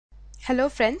Hello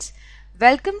friends,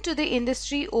 welcome to the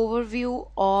industry overview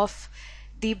of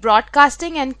the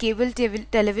broadcasting and cable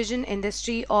television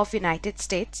industry of United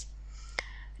States.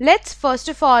 Let's first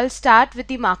of all start with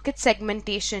the market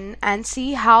segmentation and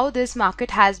see how this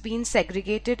market has been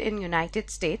segregated in United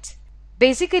States.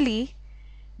 Basically,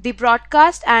 the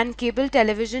broadcast and cable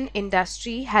television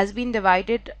industry has been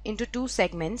divided into two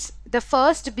segments, the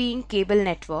first being cable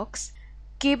networks.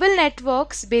 Cable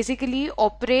networks basically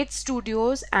operate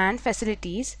studios and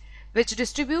facilities which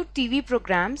distribute TV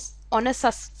programs on a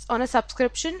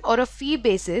subscription or a fee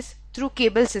basis through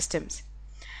cable systems.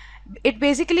 It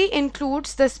basically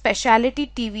includes the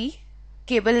specialty TV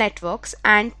cable networks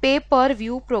and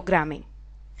pay-per-view programming,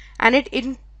 and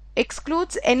it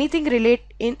excludes anything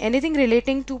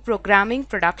relating to programming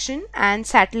production and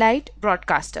satellite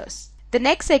broadcasters. The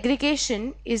next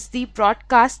segregation is the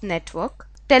broadcast network.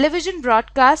 Television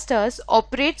broadcasters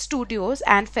operate studios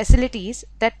and facilities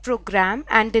that program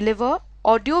and deliver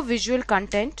audio-visual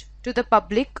content to the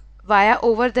public via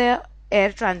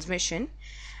over-the-air transmission,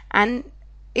 and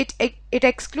it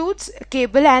excludes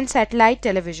cable and satellite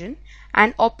television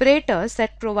and operators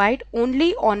that provide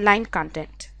only online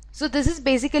content. So this is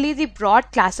basically the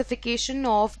broad classification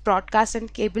of broadcast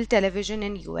and cable television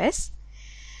in US.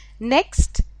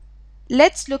 Next,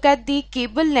 let's look at the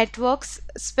cable networks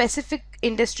specific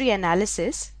industry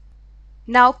analysis.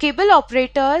 Now, cable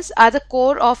operators are the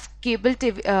core of cable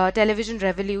television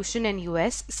revolution in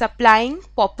US, supplying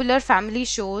popular family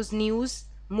shows, news,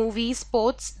 movies,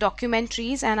 sports,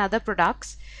 documentaries and other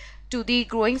products to the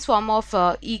growing swarm of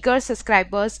eager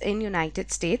subscribers in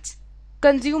United States.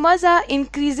 Consumers are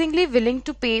increasingly willing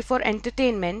to pay for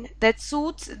entertainment that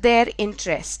suits their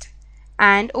interest.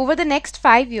 And over the next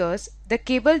 5 years, the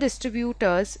cable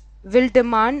distributors will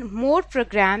demand more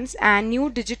programs and new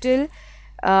digital,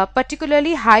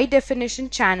 particularly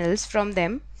high-definition channels from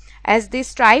them as they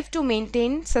strive to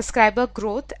maintain subscriber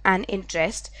growth and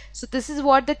interest. So this is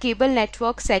what the cable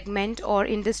network segment or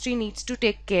industry needs to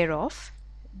take care of.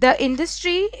 The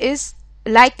industry is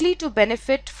likely to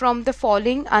benefit from the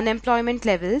falling unemployment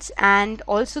levels and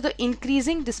also the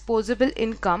increasing disposable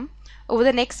income over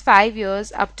the next 5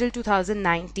 years up till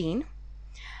 2019.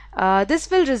 This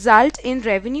will result in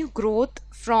revenue growth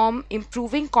from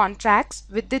improving contracts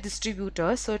with the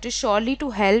distributors, so it is surely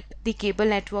to help the cable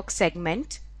network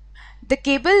segment. The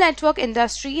cable network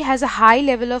industry has a high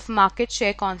level of market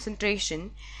share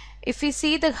concentration. If we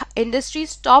see the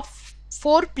industry's top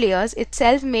 4 players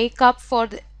itself make up for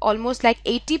almost like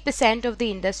 80% of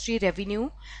the industry revenue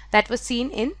that was seen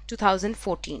in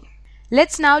 2014.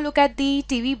 Let's now look at the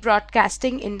TV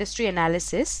broadcasting industry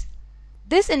analysis.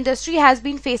 This industry has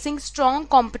been facing strong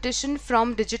competition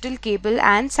from digital cable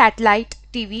and satellite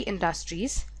TV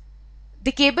industries.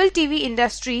 The cable TV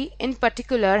industry in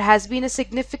particular has been a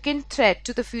significant threat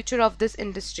to the future of this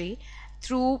industry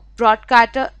through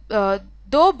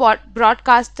though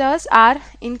broadcasters are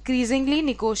increasingly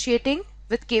negotiating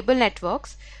with cable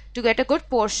networks to get a good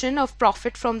portion of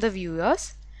profit from the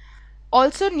viewers.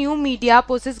 Also, new media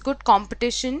poses good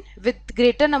competition with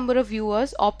greater number of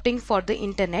viewers opting for the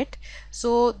internet.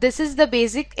 So this is the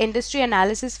basic industry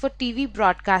analysis for TV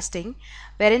broadcasting,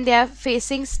 wherein they are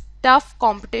facing tough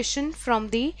competition from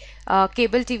the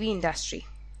cable TV industry.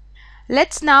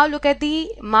 Let's now look at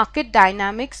the market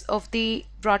dynamics of the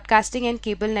broadcasting and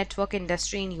cable network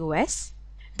industry in US.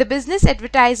 The business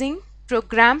advertising,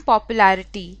 program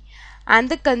popularity and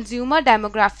the consumer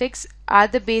demographics are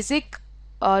the basic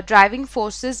driving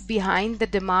forces behind the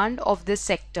demand of this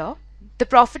sector. The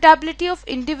profitability of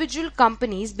individual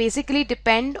companies basically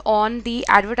depend on the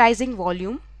advertising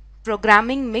volume,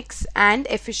 programming mix and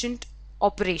efficient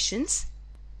operations.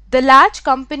 The large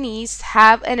companies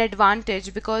have an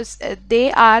advantage because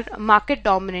they are market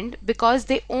dominant because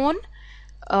they own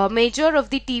major of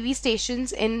the TV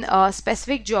stations in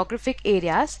specific geographic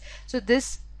areas. So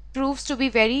this proves to be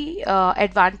very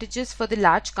advantageous for the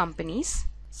large companies.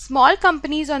 Small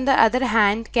companies on the other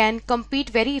hand can compete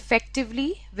very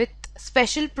effectively with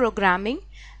special programming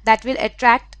that will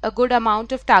attract a good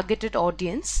amount of targeted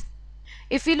audience.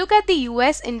 If we look at the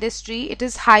US industry, it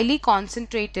is highly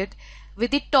concentrated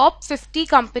with the top 50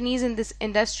 companies in this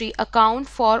industry account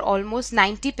for almost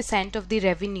 90% of the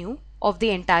revenue of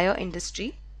the entire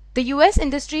industry. The US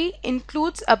industry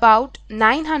includes about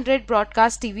 900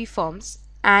 broadcast TV firms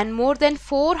and more than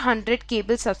 400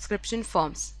 cable subscription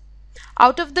firms.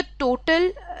 Out of the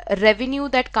total revenue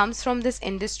that comes from this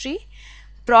industry,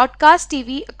 broadcast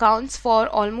TV accounts for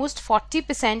almost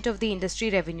 40% of the industry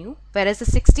revenue, whereas the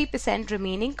 60%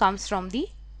 remaining comes from the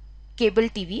cable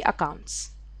TV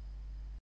accounts.